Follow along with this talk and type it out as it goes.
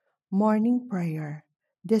Morning Prayer,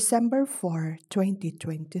 December 4,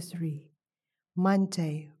 2023,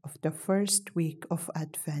 Monday of the first week of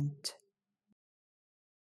Advent.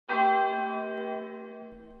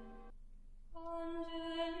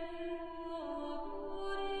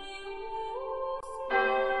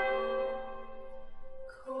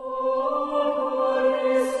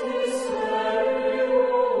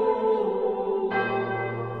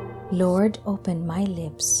 Lord, open my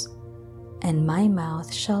lips, and my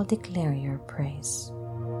mouth shall declare your praise.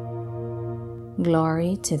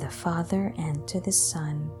 Glory to the Father, and to the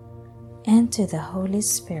Son, and to the Holy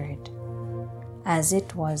Spirit, as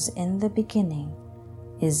it was in the beginning,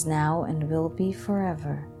 is now, and will be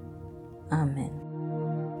forever. Amen.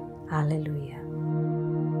 Alleluia.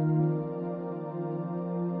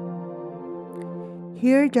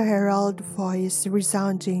 Hear the herald voice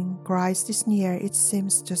resounding, Christ is near, it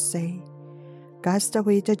seems to say. Cast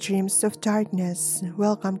away the dreams of darkness,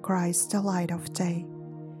 welcome Christ, the light of day.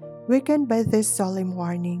 Wakened by this solemn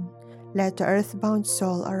warning, let the earthbound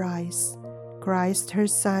soul arise. Christ, her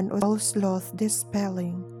Son, all sloth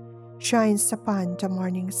dispelling, shines upon the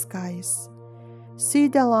morning skies. See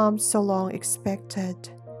the Lamb so long expected,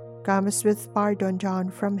 comes with pardon down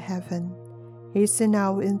from heaven. Hasten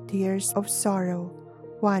now in tears of sorrow,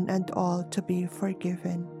 one and all to be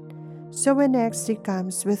forgiven. So when next he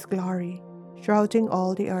comes with glory, shrouding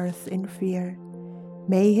all the earth in fear,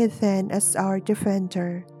 may he then as our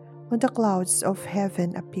defender on the clouds of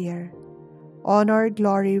heaven appear. Honor,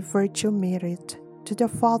 glory, virtue, merit to the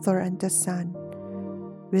Father and the Son,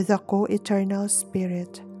 with the co-eternal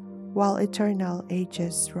Spirit, while eternal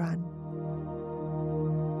ages run.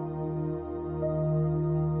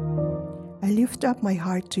 I lift up my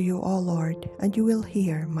heart to you, O Lord, and you will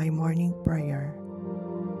hear my morning prayer.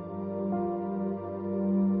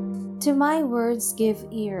 To my words give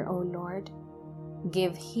ear, O Lord.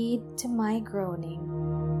 Give heed to my groaning.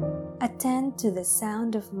 Attend to the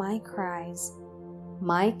sound of my cries,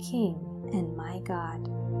 my King and my God.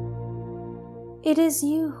 It is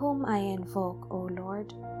you whom I invoke, O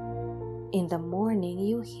Lord. In the morning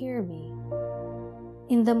you hear me.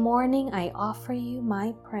 In the morning I offer you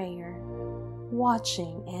my prayer,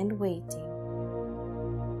 watching and waiting.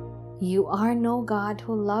 You are no God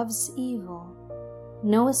who loves evil.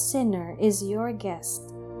 No sinner is your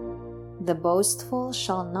guest. The boastful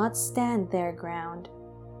shall not stand their ground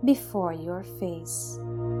before your face.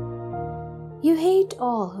 You hate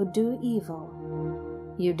all who do evil.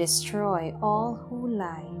 You destroy all who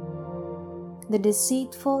lie. The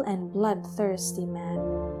deceitful and bloodthirsty man,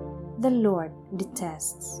 the Lord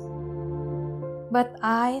detests. But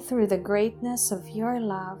I, through the greatness of your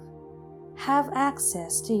love, have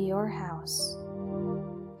access to your house.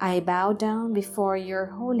 I bow down before your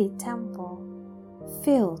holy temple,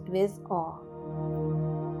 filled with awe.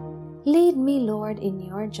 Lead me, Lord, in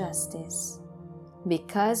your justice,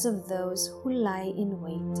 because of those who lie in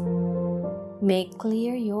wait. Make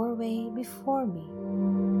clear your way before me.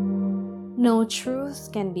 No truth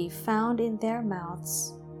can be found in their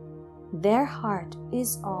mouths. Their heart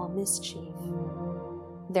is all mischief.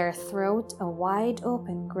 Their throat a wide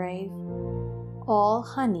open grave, all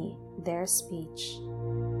honey their speech.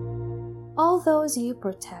 All those you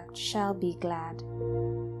protect shall be glad,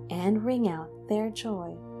 and ring out their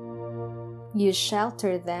joy. You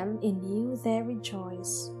shelter them, in you they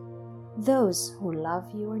rejoice, those who love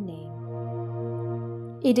your name.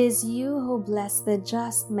 It is you who bless the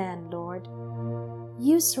just man, Lord.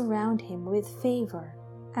 You surround him with favor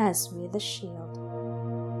as with a shield.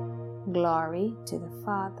 Glory to the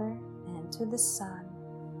Father, and to the Son,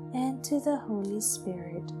 and to the Holy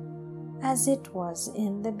Spirit, as it was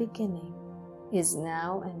in the beginning, is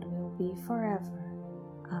now, and will be forever.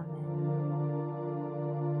 Amen.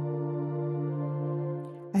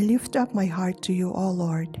 I lift up my heart to you, O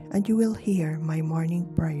Lord, and you will hear my morning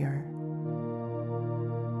prayer.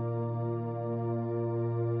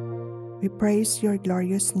 We praise your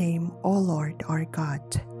glorious name, O Lord our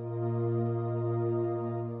God.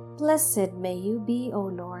 Blessed may you be, O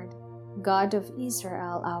Lord, God of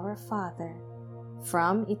Israel our Father,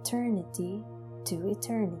 from eternity to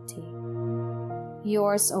eternity.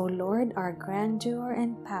 Yours, O Lord, are grandeur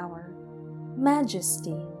and power,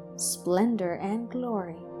 majesty, splendor and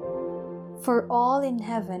glory. For all in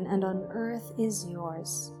heaven and on earth is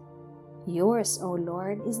yours. Yours, O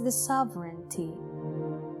Lord, is the sovereignty.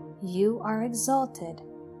 You are exalted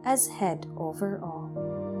as head over all.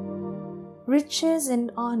 Riches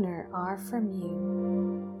and honor are from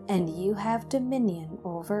you, and you have dominion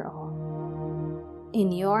over all.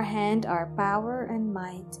 In your hand are power and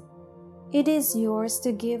might. It is yours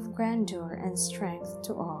to give grandeur and strength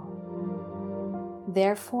to all.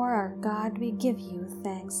 Therefore, our God, we give you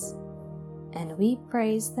thanks, and we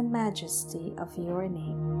praise the majesty of your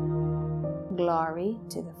name. Glory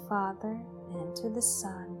to the Father, and to the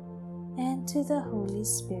Son, and to the Holy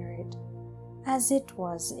Spirit, as it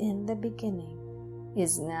was in the beginning,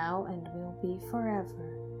 is now, and will be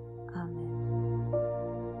forever. Amen.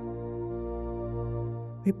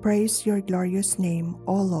 We praise your glorious name,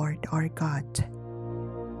 O Lord our God.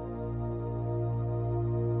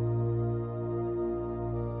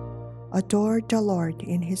 Adore the Lord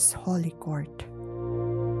in his holy court.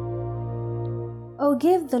 O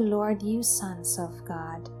give the Lord, you sons of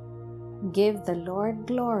God. Give the Lord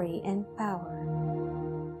glory and power.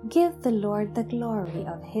 Give the Lord the glory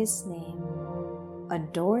of his name.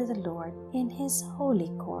 Adore the Lord in his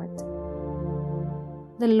holy court.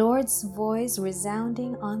 The Lord's voice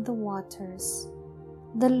resounding on the waters.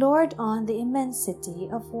 The Lord on the immensity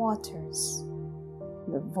of waters.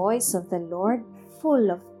 The voice of the Lord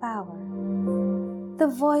full of power. The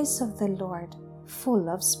voice of the Lord full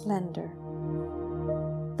of splendor.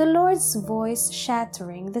 The Lord's voice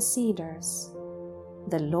shattering the cedars.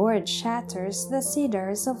 The Lord shatters the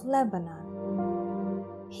cedars of Lebanon.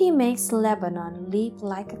 He makes Lebanon leap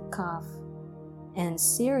like a calf, and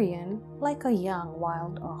Syrian like a young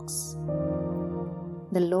wild ox.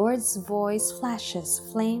 The Lord's voice flashes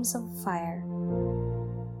flames of fire.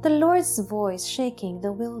 The Lord's voice shaking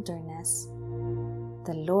the wilderness.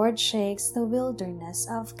 The Lord shakes the wilderness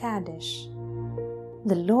of Kadesh.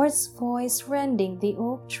 The Lord's voice rending the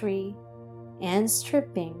oak tree and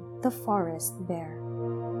stripping the forest bare.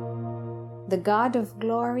 The God of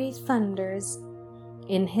glory thunders.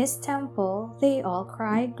 In his temple they all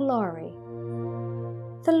cry glory.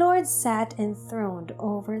 The Lord sat enthroned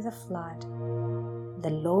over the flood. The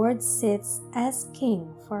Lord sits as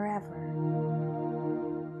king forever.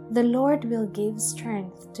 The Lord will give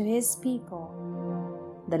strength to his people.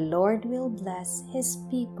 The Lord will bless his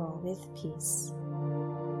people with peace.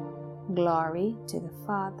 Glory to the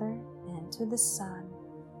Father, and to the Son,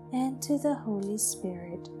 and to the Holy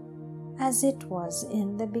Spirit, as it was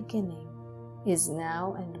in the beginning, is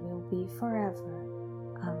now, and will be forever.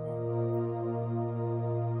 Amen.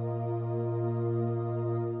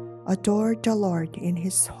 Adore the Lord in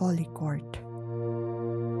his holy court.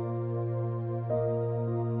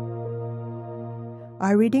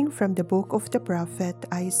 A reading from the book of the prophet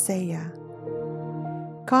Isaiah.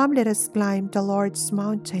 Come, let us climb the Lord's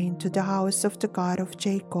mountain, to the house of the God of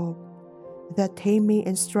Jacob, that he may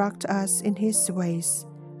instruct us in his ways,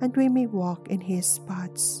 and we may walk in his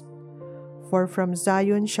paths. For from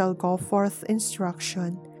Zion shall go forth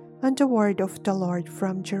instruction, and the word of the Lord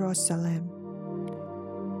from Jerusalem.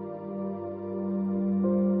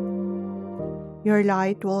 Your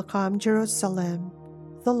light will come, Jerusalem.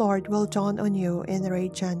 The Lord will dawn on you in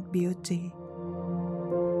radiant beauty.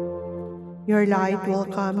 Your light will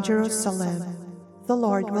come, Jerusalem. The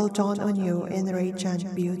Lord will dawn on you in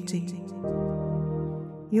radiant beauty.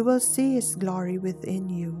 You will see his glory within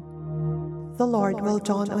you. The Lord will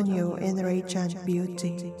dawn on you in radiant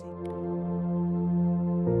beauty.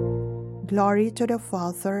 Glory to the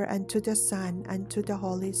Father, and to the Son, and to the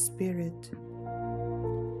Holy Spirit.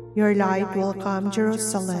 Your light will come,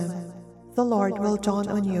 Jerusalem. The Lord will dawn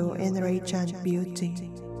on you in radiant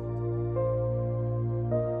beauty.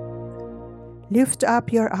 Lift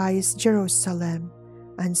up your eyes, Jerusalem,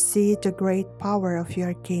 and see the great power of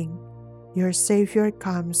your King. Your Savior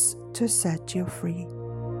comes to set you free.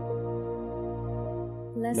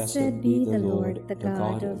 Blessed be the Lord, the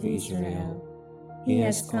God of Israel. He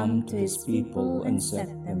has come to his people and set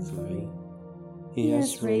them free. He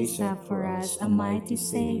has raised up for us a mighty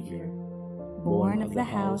Savior, born of the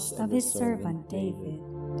house of his servant David.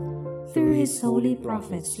 Through his holy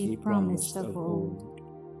prophets he promised of old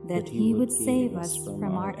that he would save us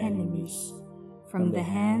from our enemies, from the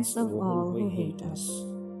hands of all who hate us.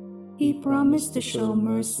 He promised to show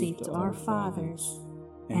mercy to our fathers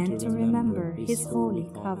and to remember his holy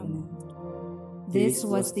covenant. This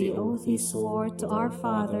was the oath he swore to our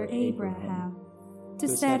father Abraham, to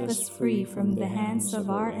set us free from the hands of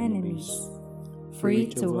our enemies, free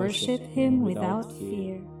to worship him without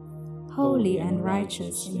fear, holy and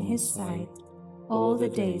righteous in his sight all the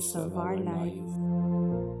days of our life.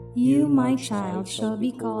 You, my child, shall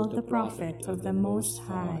be called the prophet of the Most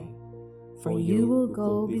High, for you will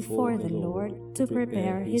go before the Lord to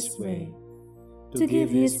prepare his way, to give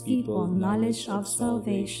his people knowledge of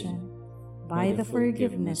salvation by the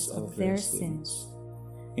forgiveness of their sins.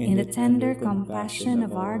 In the tender compassion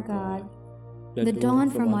of our God, the dawn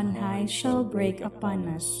from on high shall break upon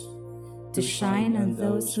us, to shine on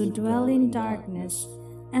those who dwell in darkness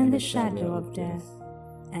and the shadow of death,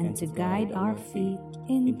 and to guide our feet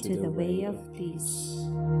into the way of peace.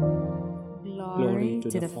 Glory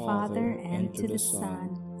to the Father, and to the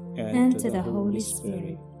Son, and to the Holy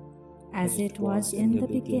Spirit, as it was in the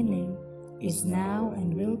beginning, is now,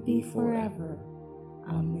 and will be forever.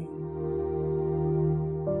 Amen.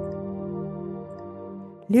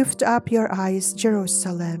 Lift up your eyes,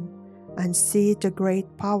 Jerusalem, and see the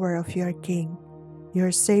great power of your King.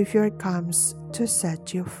 Your Savior comes to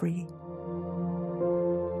set you free.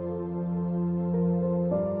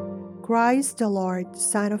 Christ the Lord,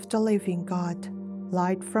 Son of the living God,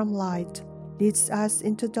 light from light, leads us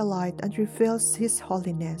into the light and reveals His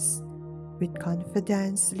holiness. With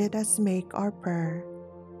confidence, let us make our prayer.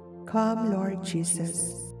 Come, Lord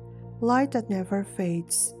Jesus. Light that never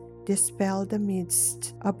fades, dispel the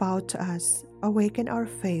mist about us, awaken our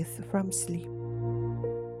faith from sleep.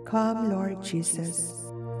 Come, Lord Jesus.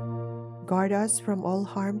 Guard us from all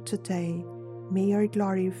harm today. May your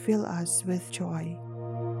glory fill us with joy.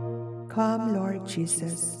 Come, Lord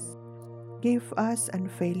Jesus. Give us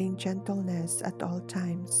unfailing gentleness at all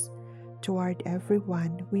times toward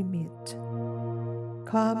everyone we meet.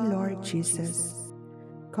 Come, Lord Jesus.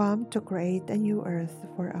 Come to create a new earth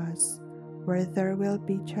for us, where there will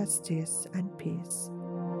be justice and peace.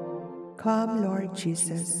 Come, Lord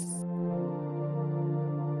Jesus.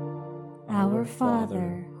 Our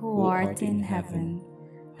Father, who art in heaven,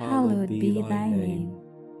 hallowed be thy name.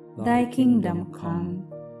 Thy kingdom come,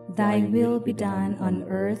 thy will be done on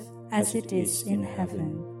earth as it is in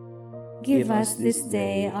heaven. Give us this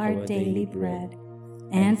day our daily bread,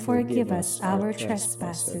 and forgive us our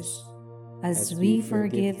trespasses, as we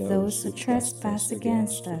forgive those who trespass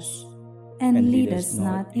against us. And lead us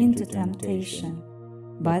not into temptation,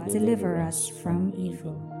 but deliver us from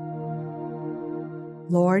evil.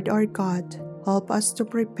 Lord our God, help us to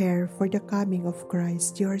prepare for the coming of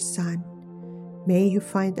Christ, your Son. May He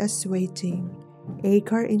find us waiting,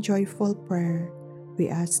 eager in joyful prayer. We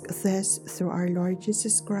ask this through our Lord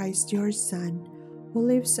Jesus Christ, your Son, who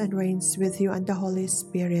lives and reigns with you and the Holy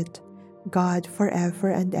Spirit, God, forever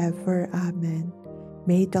and ever. Amen.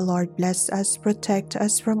 May the Lord bless us, protect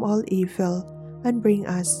us from all evil, and bring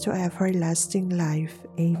us to everlasting life.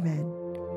 Amen.